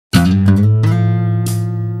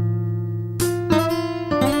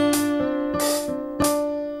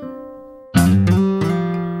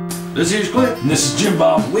This here's Clint. And this is Jim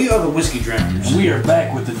Bob. We are the Whiskey Drinkers. And we are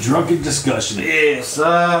back with the Drunkin discussion. Yes,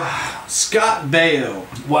 Scott Baio.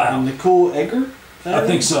 Wow. And Nicole Eggert? I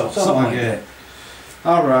think so. Something like that.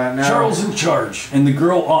 All right, now. Charles in Charge. And the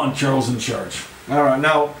girl on Charles in Charge. All right,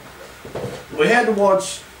 now, we had to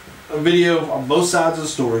watch a video on both sides of the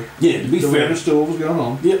story. Yeah, to be fair. We understood what was going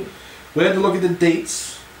on. Yep. We had to look at the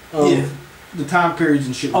dates of the time periods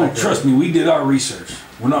and shit like that. Oh, trust me, we did our research.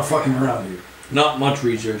 We're not fucking around here. Not much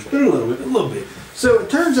research, but a little bit. A little bit. So it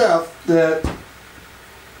turns out that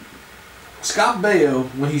Scott Baio,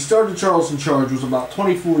 when he started Charles in Charge, was about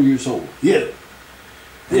 24 years old. Yeah.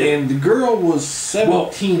 And the girl was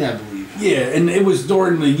 17, I believe. Yeah, and it was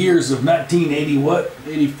during the years of 1980 what?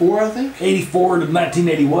 84, I think? 84 to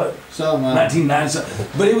 1980 what? Something like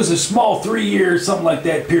 1990. But it was a small 3 year, something like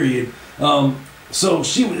that period. So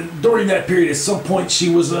she, during that period, at some point, she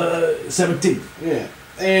was 17. Yeah.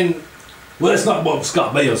 And... well, that's not what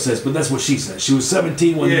Scott Baio says, but that's what she says. She was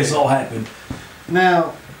 17 when this all happened.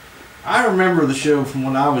 Now, I remember the show from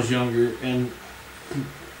when I was younger, and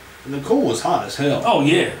Nicole was hot as hell. Oh,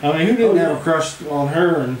 yeah. I mean, who didn't have a crush on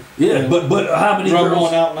her? And yeah, but how many rub girls...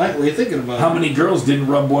 one out nightly thinking about how many girls didn't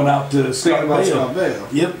rub one out to Scott Baio? Scott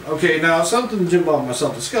Baio. Yep. Okay, now, something Jim Bob and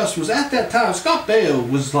myself discussed was at that time, Scott Baio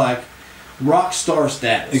was like rock star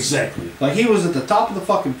status. Exactly. Like, he was at the top of the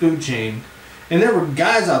fucking food chain. And there were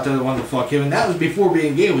guys out there that wanted to fuck him, and that was before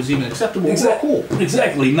being gay was even acceptable or cool.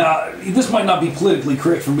 Exactly. Now, this might not be politically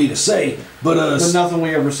correct for me to say, but nothing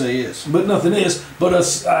we ever say is. But nothing is. But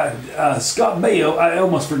Scott Baio, I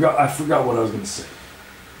almost forgot. I forgot what I was going to say.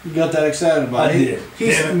 You got that excited about it? I did.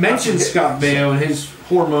 He mentioned Scott Baio, and his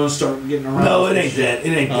hormones start getting around. No, it ain't that.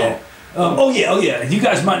 It ain't that. Oh yeah. You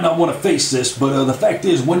guys might not want to face this, but the fact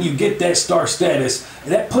is, when you get that star status,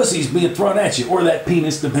 that pussy's being thrown at you, or that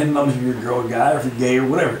penis, depending on if you're a girl or guy, or if you're gay or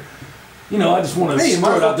whatever. You know, I just want to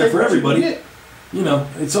throw it out there for everybody. You know,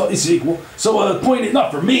 it's equal. So the point is,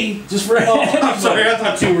 not for me, just for everybody. I'm sorry, I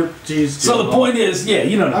thought you were. Jeez, so the point is,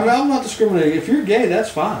 you know. I mean, I'm not discriminating. If you're gay, that's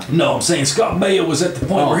fine. No, I'm saying Scott Baio was at the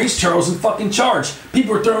point where he's Charles in fucking Charge.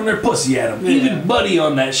 People are throwing their pussy at him. Yeah. Even Buddy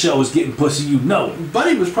on that show is getting pussy, you know.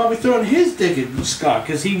 Buddy was probably throwing his dick at Scott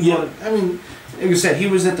because he wanted. I mean, like I said, he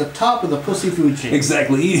was at the top of the pussy food chain.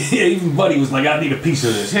 Exactly. Even Buddy was like, I need a piece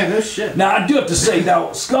of this. Yeah, no shit. Now, I do have to say,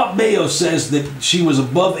 Scott Baio says that she was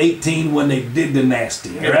above 18 when they did the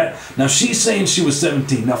nasty, all right? Now, she's saying she was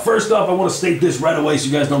 17. Now, first off, I want to state this right away so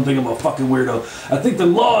you guys don't think I'm a fucking weirdo. I think the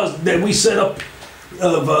laws that we set up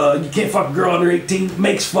of you can't fuck a girl under 18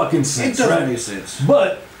 makes fucking sense, it doesn't right? make sense.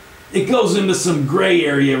 But it goes into some gray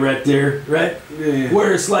area right there, right? Yeah.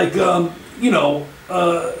 Where it's like, you know,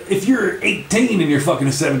 if you're 18 and you're fucking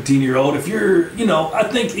a 17-year-old, if you're, you know, I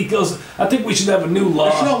think we should have a new law.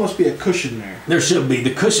 There should almost be a cushion there. There should be.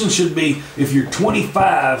 The cushion should be if you're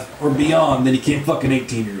 25 or beyond, then you can't fuck an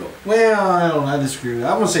 18-year-old. Well, I disagree with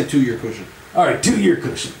that. I'm going to say 2-year cushion. All right, 2-year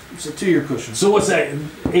cushion. It's a 2-year cushion. So what's that?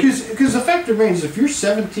 Because the fact remains, if you're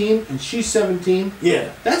 17 and she's 17,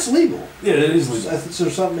 yeah, that's legal. Yeah, that is legal. So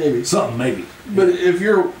something maybe. Something maybe. But if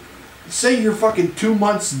you're, say you're fucking 2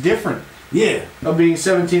 months different. Yeah. Of being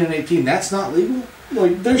 17 and 18, that's not legal?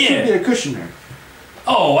 Like, there should be a cushion there.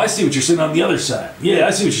 Oh, I see what you're saying on the other side. Yeah,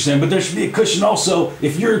 I see what you're saying. But there should be a cushion also.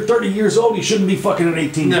 If you're 30 years old, you shouldn't be fucking an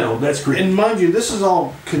 18-year-old. That's correct. And mind you, this is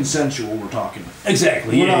all consensual we're talking.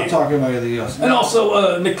 Exactly. We're not talking about anything else. And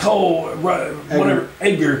also, Nicole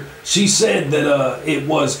Eggert, she said that it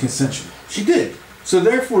was consensual. She did. So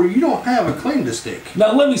therefore, you don't have a claim to stake.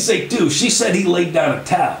 Now, let me say, too, she said he laid down a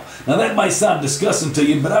towel. Now, that might sound disgusting to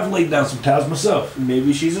you, but I've laid down some towels myself.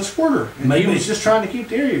 Maybe she's a squirter. And maybe. He was just trying to keep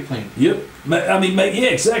the area clean. Yep. I mean, yeah,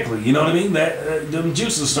 exactly. You know what I mean? That them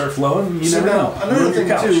juices start flowing. You never know. Another thing,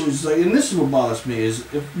 too, is, like, and this is what bothers me, is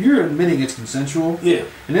if you're admitting it's consensual, and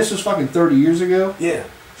this was fucking 30 years ago,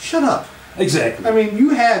 shut up. Exactly. I mean,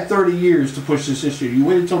 you had 30 years to push this issue. You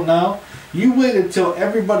waited till now. You waited until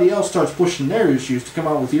everybody else starts pushing their issues to come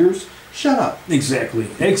out with yours. Shut up. Exactly.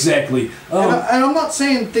 And I'm not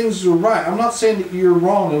saying things are right. I'm not saying that you're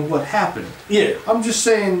wrong in what happened. Yeah. I'm just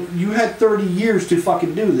saying you had 30 years to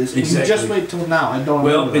fucking do this. And you just wait till now. I don't know.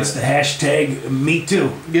 Well, it's the hashtag Me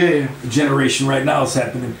Too. Yeah. Generation right now is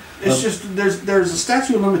happening. It's just, there's a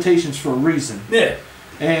statute of limitations for a reason. Yeah.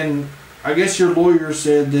 And I guess your lawyer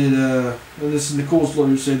said that, and this is Nicole's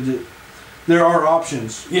lawyer said that there are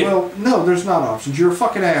options. Yeah. Well, no, there's not options. You're a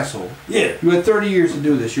fucking asshole. Yeah. You had 30 years to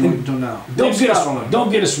do this. You waited until now. Don't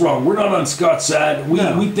get us wrong. We're not on Scott's side.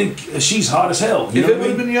 We think she's hot as hell. If it would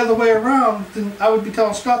have been the other way around, then I would be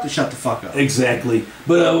telling Scott to shut the fuck up. Exactly.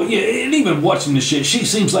 But yeah, and even watching the shit, she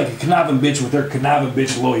seems like a conniving bitch with her conniving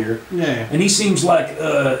bitch lawyer. Yeah. And he seems like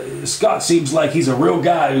Scott seems like he's a real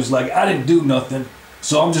guy who's like, I didn't do nothing.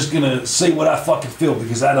 So I'm just gonna say what I fucking feel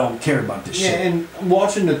because I don't care about this shit. Yeah, and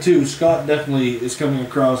watching the two, Scott definitely is coming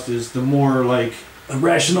across as the more like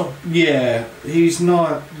irrational. Yeah, he's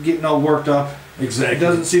not getting all worked up. Exactly. It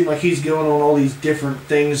doesn't seem like he's going on all these different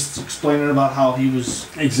things, explaining about how he was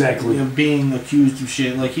being accused of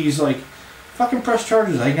shit. Like he's like, fucking press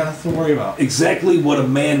charges. I ain't got nothing to worry about. Exactly what a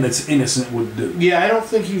man that's innocent would do. Yeah, I don't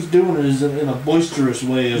think he's doing it in a boisterous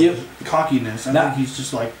way of cockiness. I think he's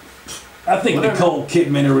just like. I think whatever. Nicole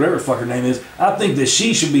Kidman or whatever the fuck her name is, I think that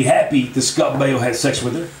she should be happy that Scott Baio had sex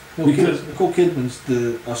with her. Well, because Nicole Kidman's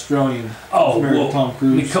the Australian. Tom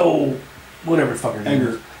Cruise. Nicole, whatever the fuck her name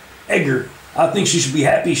is. Eggert. I think she should be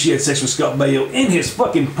happy she had sex with Scott Baio in his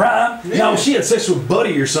fucking prime. Yeah. Now, if she had sex with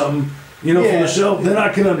Buddy or something, from the show, then I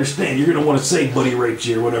can understand. You're going to want to say Buddy raped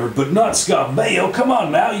you or whatever, but not Scott Baio. Come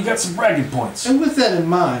on now, you got some bragging points. And with that in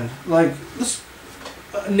mind, like, let's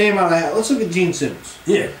name out a hat. Let's look at Gene Simmons.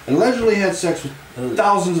 Yeah. Allegedly had sex with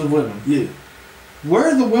thousands of women. Yeah. Where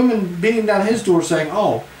are the women beating down his door saying,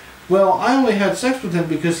 oh, well, I only had sex with him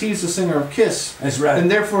because he's the singer of Kiss. That's right.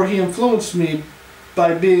 And therefore he influenced me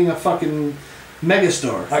by being a fucking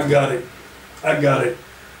megastar. I got it.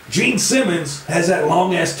 Gene Simmons has that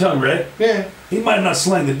long ass tongue, right? Yeah. He might not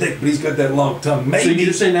slang the dick, but he's got that long tongue. Maybe. So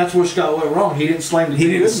you're saying that's where Scott went wrong? He didn't slang the dick.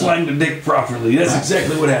 He didn't slang the dick properly. That's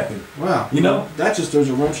exactly what happened. Wow. You know? That just throws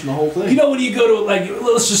a wrench in the whole thing. You know when you go to, like,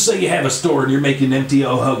 let's just say you have a store and you're making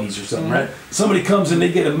MTO Huggies or something, right? Somebody comes and they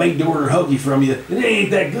get a made-to-order Huggy from you, and it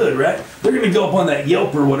ain't that good, right? They're going to go up on that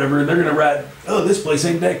Yelp or whatever, and they're going to write, oh, this place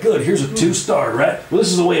ain't that good. Here's a 2-star, right? Well,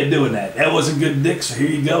 this is a way of doing that. That wasn't good dick, so here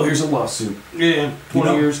you go. Here's a lawsuit. Yeah,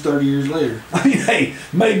 20 years, 30 years later. I mean, hey,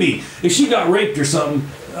 maybe. If she got raped or something...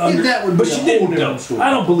 that would be she didn't, though. I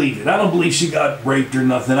don't believe it. I don't believe she got raped or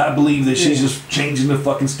nothing. I believe that she's just changing the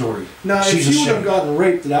fucking story. Now, if she would have gotten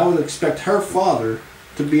raped, then I would expect her father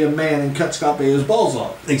to be a man and cut Scott Baio's balls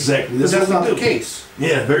off. Exactly. But that's not the case.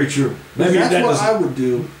 Yeah, very true. Maybe that's what I would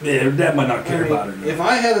do. Yeah, Dad might not care about her. If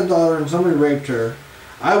I had a daughter and somebody raped her,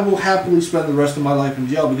 I will happily spend the rest of my life in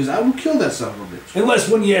jail because I will kill that son of a bitch. Unless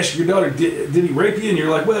when you ask your daughter, did he rape you? And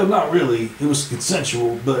you're like, well, not really. It was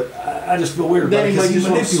consensual, but I just feel weird about it because he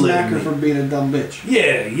manipulated her for being a dumb bitch.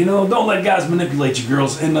 Yeah, don't let guys manipulate you,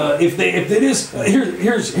 girls. And if it is,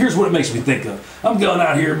 here's what it makes me think of. I'm going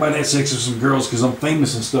out here, might have sex with some girls because I'm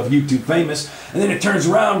famous and stuff, YouTube famous, and then it turns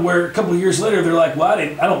around where a couple of years later they're like, well,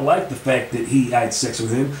 I don't like the fact that I had sex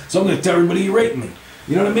with him, so I'm going to tell everybody he raped me.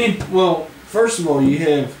 You know what I mean? Well. First of all, you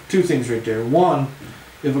have two things right there. One,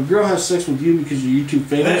 if a girl has sex with you because you're YouTube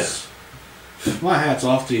famous, my hat's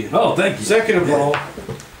off to you. Oh, thank you. Second of all,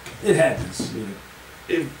 it happens.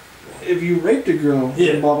 If you raped a girl,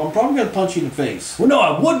 Bob, I'm probably gonna punch you in the face. Well, no,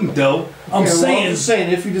 I wouldn't though. I'm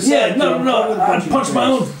saying if you decide. I'd punch my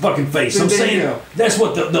own fucking face. I'm saying that's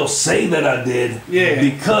what they'll say that I did. Yeah.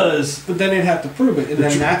 Because. But then they'd have to prove it, and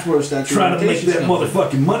then that's where it's trying to make that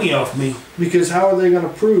motherfucking money off me. Because how are they gonna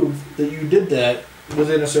prove that you did that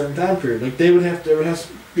within a certain time period? Like there would have to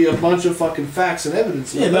be a bunch of fucking facts and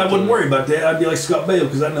evidence. Yeah, but I wouldn't worry about that. I'd be like Scott Baio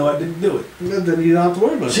because I know I didn't do it. Then you don't have to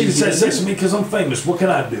worry about it. She just had sex with me because I'm famous. What can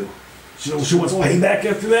I do? She wants payback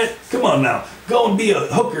after that? Come on now. Go and be a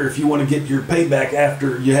hooker if you want to get your payback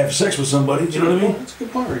after you have sex with somebody. You know what I mean? That's a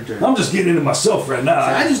good point right there. I'm just getting into myself right now.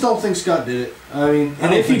 I just don't think Scott did it. I mean,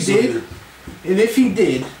 and if he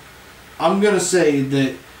did, I'm going to say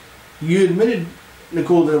that you admitted,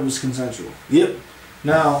 Nicole, that it was consensual. Yep.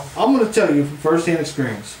 Now, I'm going to tell you from first-hand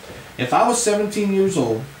experience, if I was 17 years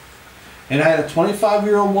old and I had a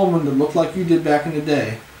 25-year-old woman that looked like you did back in the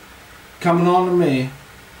day coming on to me,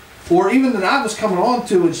 or even that I was coming on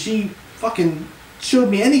to and she fucking showed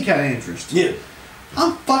me any kind of interest. Yeah.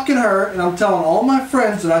 I'm fucking her and I'm telling all my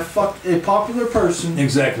friends that I fucked a popular person.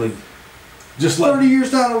 Exactly. Just 30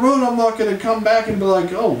 years down the road, I'm not going to come back and be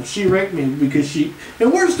like, oh, she raped me because she...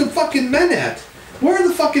 And where's the fucking men at? Where are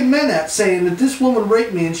the fucking men at saying that this woman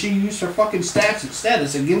raped me and she used her fucking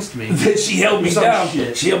status against me? That she held me down.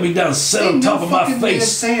 Shit. She held me down, sat on top of my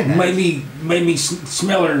face, made me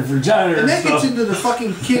smell her vagina and that stuff. gets into the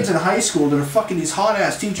fucking kids in high school that are fucking these hot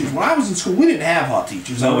ass teachers. When I was in school, we didn't have hot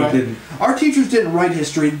teachers. No, we didn't. Our teachers didn't write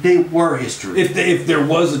history; they were history. If there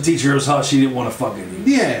was a teacher who was hot, she didn't want to fuck anyone.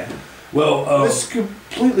 Yeah. Well, this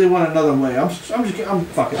completely went another way. I'm fucking, I'm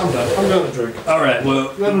done. I'm done with drinking. All right.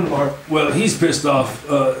 Well, he's pissed off.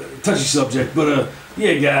 Touchy subject, but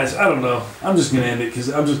yeah, guys, I don't know. I'm just gonna end it because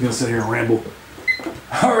I'm just gonna sit here and ramble.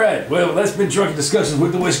 All right. Well, that's been Drunken Discussions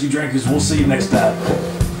with the Whiskey Drinkers. We'll see you next time.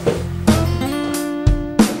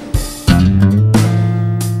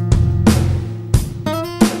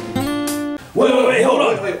 Wait, hold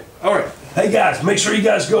on. Wait. All right. Hey guys, make sure you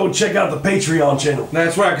guys go and check out the Patreon channel.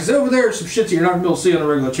 That's right, because over there is some shit that you're not going to be able to see on the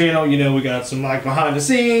regular channel. You know, we got some like behind the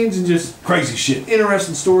scenes and just crazy shit.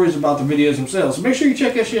 Interesting stories about the videos themselves. So make sure you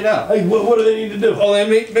check that shit out. Hey, what do they need to do? Oh,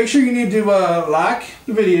 make sure you need to like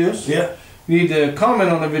the videos. Yeah. You need to comment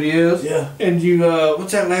on the videos. Yeah. And you,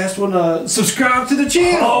 what's that last one? Subscribe to the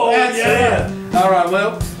channel. Oh, That's yeah. it. All right,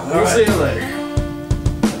 well, we'll see you later.